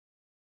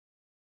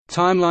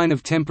Timeline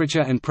of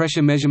temperature and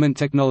pressure measurement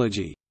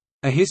technology.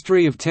 A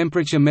history of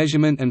temperature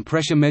measurement and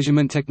pressure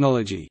measurement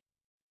technology.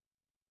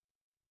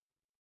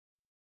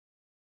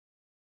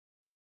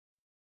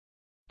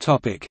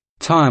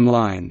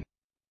 Timeline.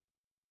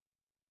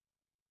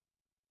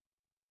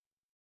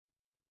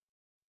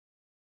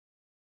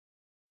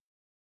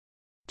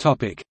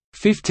 Topic: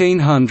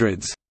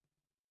 1500s.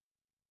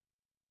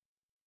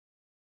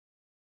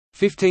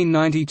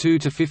 1592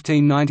 to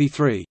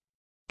 1593.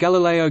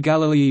 Galileo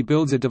Galilei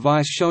builds a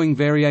device showing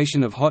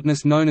variation of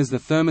hotness known as the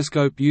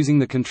thermoscope using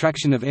the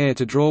contraction of air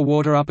to draw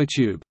water up a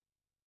tube.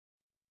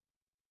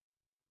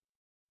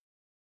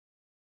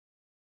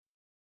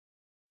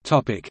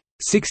 Topic: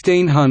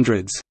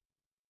 1600s.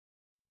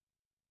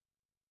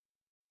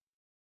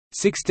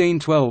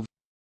 1612.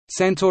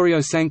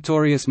 Santorio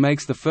Sanctorius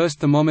makes the first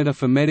thermometer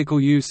for medical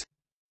use.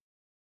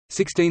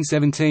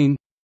 1617.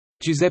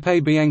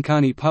 Giuseppe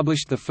Biancani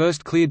published the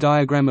first clear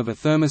diagram of a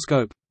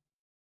thermoscope.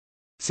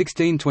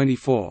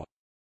 1624.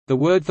 The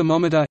word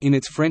thermometer in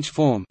its French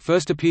form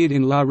first appeared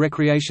in La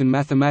Récréation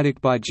mathématique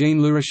by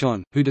Jean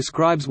Lurachon, who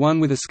describes one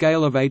with a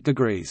scale of 8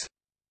 degrees.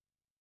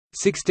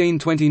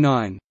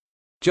 1629.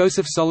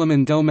 Joseph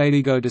Solomon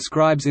Delmedigo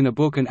describes in a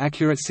book an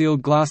accurate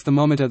sealed glass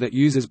thermometer that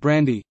uses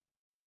brandy.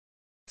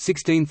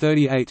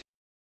 1638.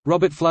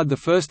 Robert Flood the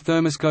first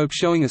thermoscope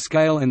showing a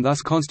scale and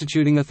thus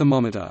constituting a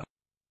thermometer.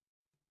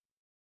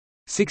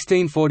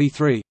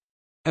 1643.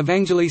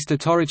 Evangelista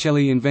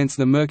Torricelli invents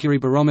the mercury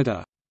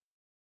barometer.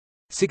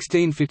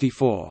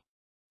 1654.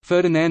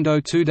 Ferdinando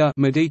Tudor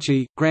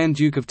Medici, Grand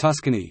Duke of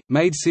Tuscany,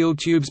 made sealed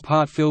tubes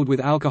part filled with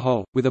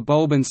alcohol, with a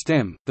bulb and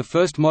stem, the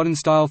first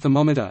modern-style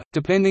thermometer,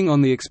 depending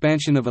on the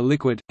expansion of a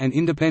liquid, and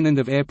independent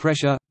of air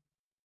pressure.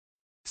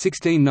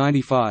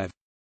 1695.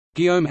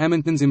 Guillaume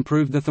Amontons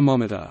improved the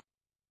thermometer.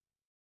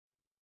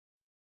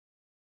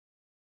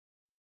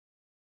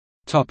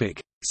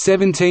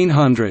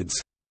 1700s.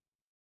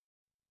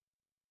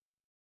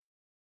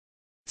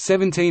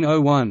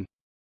 1701.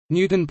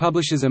 Newton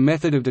publishes a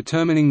method of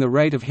determining the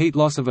rate of heat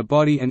loss of a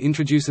body and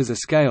introduces a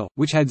scale,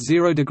 which had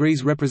 0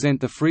 degrees represent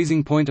the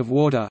freezing point of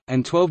water,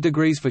 and 12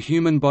 degrees for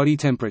human body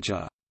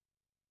temperature.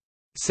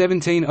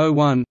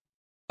 1701.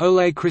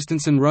 Ole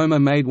Christensen Romer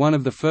made one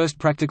of the first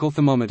practical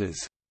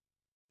thermometers.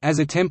 As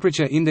a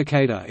temperature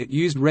indicator it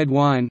used red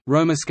wine.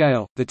 Romer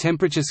scale, the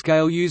temperature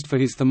scale used for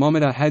his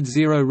thermometer, had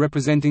 0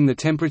 representing the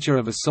temperature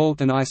of a salt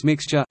and ice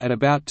mixture at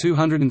about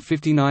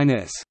 259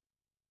 S.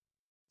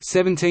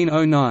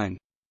 1709.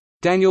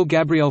 Daniel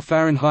Gabriel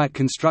Fahrenheit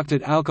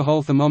constructed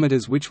alcohol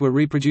thermometers which were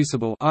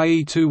reproducible,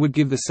 i.e. 2 would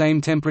give the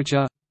same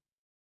temperature.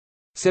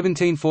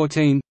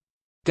 1714.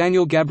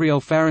 Daniel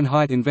Gabriel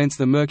Fahrenheit invents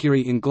the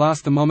mercury in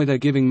glass thermometer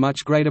giving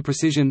much greater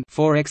precision,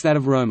 4x that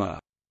of Romer.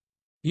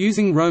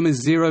 Using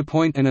Romer's 0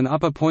 point and an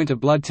upper point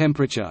of blood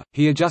temperature,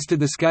 he adjusted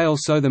the scale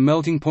so the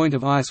melting point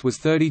of ice was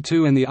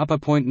 32 and the upper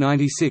point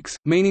 96,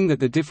 meaning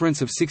that the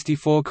difference of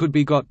 64 could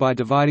be got by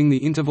dividing the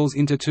intervals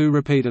into 2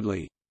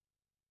 repeatedly.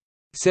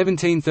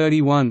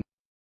 1731.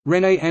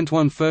 René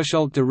Antoine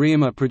Furchot de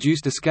Réaumur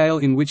produced a scale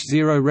in which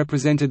 0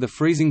 represented the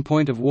freezing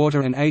point of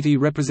water and 80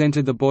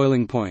 represented the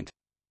boiling point.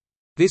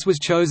 This was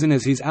chosen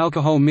as his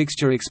alcohol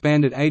mixture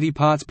expanded 80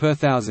 parts per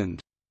thousand.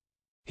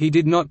 He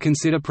did not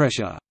consider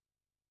pressure.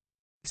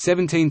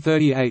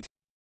 1738.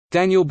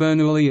 Daniel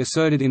Bernoulli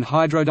asserted in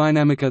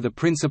hydrodynamica the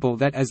principle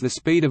that as the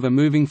speed of a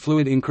moving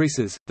fluid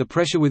increases, the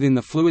pressure within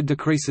the fluid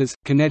decreases,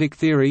 kinetic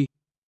theory.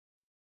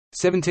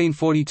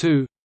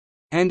 1742.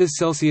 Anders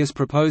Celsius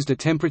proposed a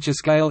temperature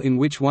scale in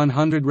which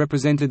 100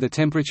 represented the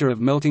temperature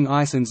of melting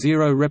ice and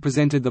 0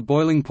 represented the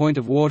boiling point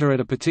of water at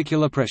a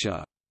particular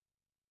pressure.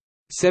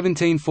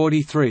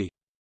 1743.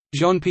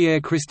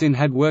 Jean-Pierre Christin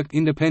had worked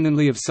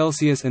independently of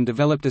Celsius and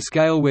developed a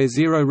scale where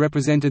 0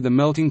 represented the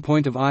melting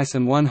point of ice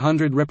and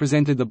 100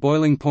 represented the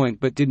boiling point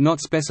but did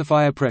not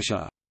specify a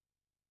pressure.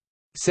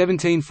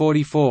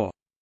 1744.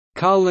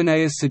 Carl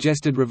Linnaeus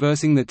suggested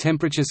reversing the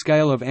temperature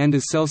scale of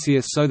Anders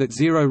Celsius so that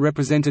 0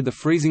 represented the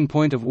freezing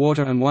point of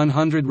water and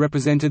 100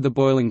 represented the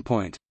boiling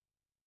point.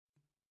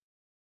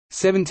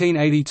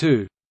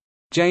 1782.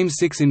 James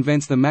VI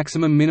invents the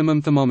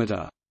maximum-minimum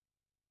thermometer.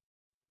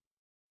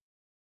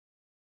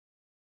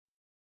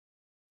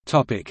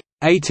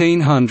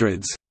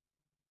 1800s.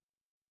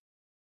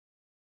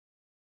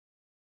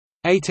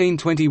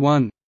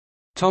 1821.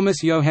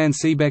 Thomas Johann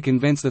Seebeck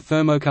invents the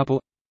thermocouple.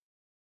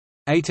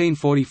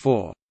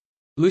 1844.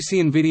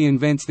 Lucien Vitti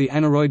invents the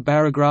aneroid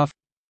barograph.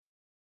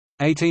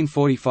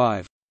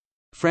 1845.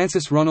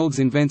 Francis Ronalds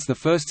invents the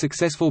first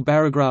successful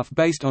barograph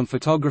based on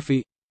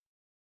photography.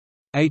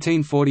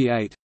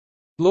 1848.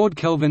 Lord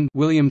Kelvin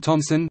William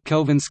Thomson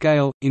Kelvin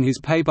scale, in his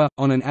paper,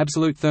 On an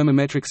Absolute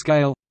Thermometric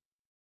Scale.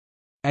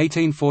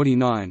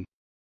 1849.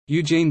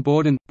 Eugene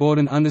Bourdon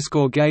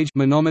 _gauge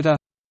manometer.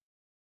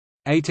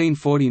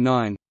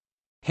 1849.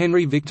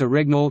 Henry Victor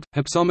Regnault,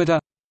 hypsometer.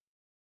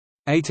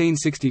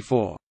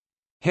 1864.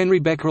 Henry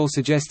Becquerel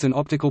suggests an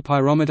optical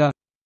pyrometer.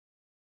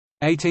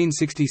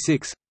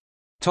 1866.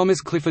 Thomas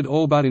Clifford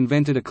Allbutt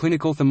invented a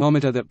clinical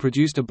thermometer that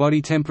produced a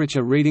body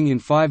temperature reading in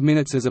 5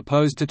 minutes as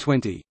opposed to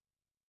 20.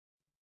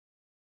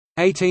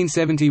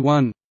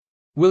 1871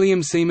 –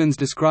 William Siemens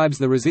describes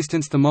the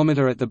resistance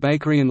thermometer at the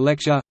Bakerian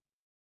lecture.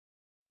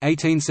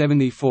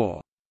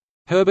 1874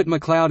 – Herbert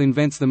McLeod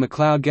invents the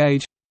McLeod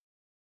gauge.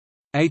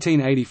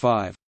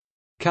 1885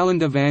 –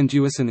 Callender van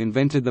Dusen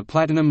invented the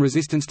platinum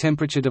resistance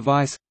temperature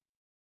device.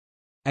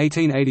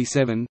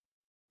 1887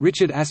 –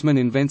 Richard Assmann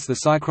invents the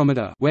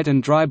psychrometer, wet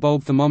and dry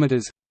bulb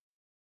thermometers.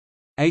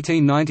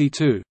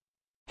 1892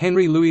 –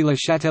 Henry Louis Le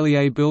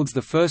Chatelier builds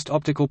the first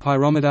optical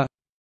pyrometer.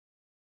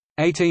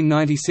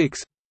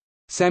 1896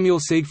 – Samuel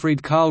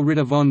Siegfried Karl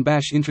Ritter von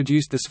Basch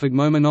introduced the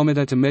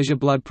sphygmomanometer to measure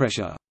blood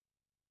pressure.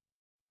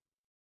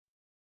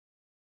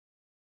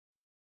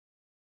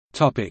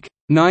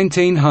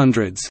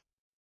 1900s.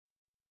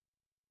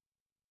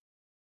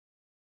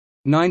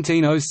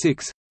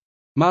 1906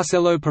 –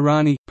 Marcello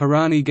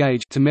Pirani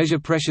gauge to measure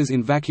pressures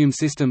in vacuum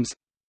systems.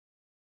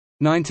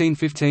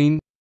 1915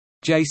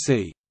 –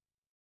 J.C.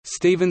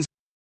 Stevens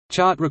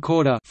chart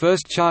recorder,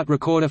 first chart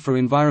recorder for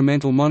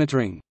environmental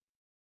monitoring.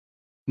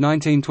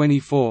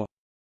 1924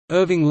 –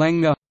 Irving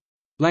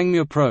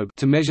Langmuir probe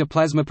to measure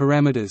plasma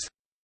parameters.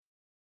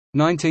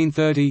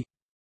 1930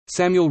 –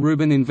 Samuel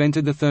Rubin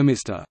invented the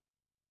thermistor.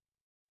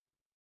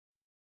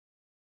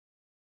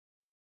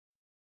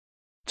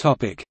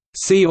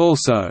 See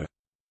also: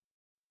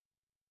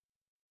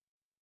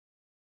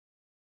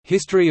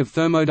 History of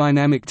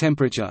thermodynamic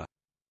temperature,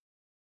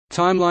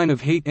 Timeline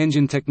of heat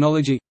engine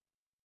technology,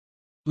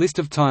 List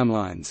of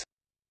timelines.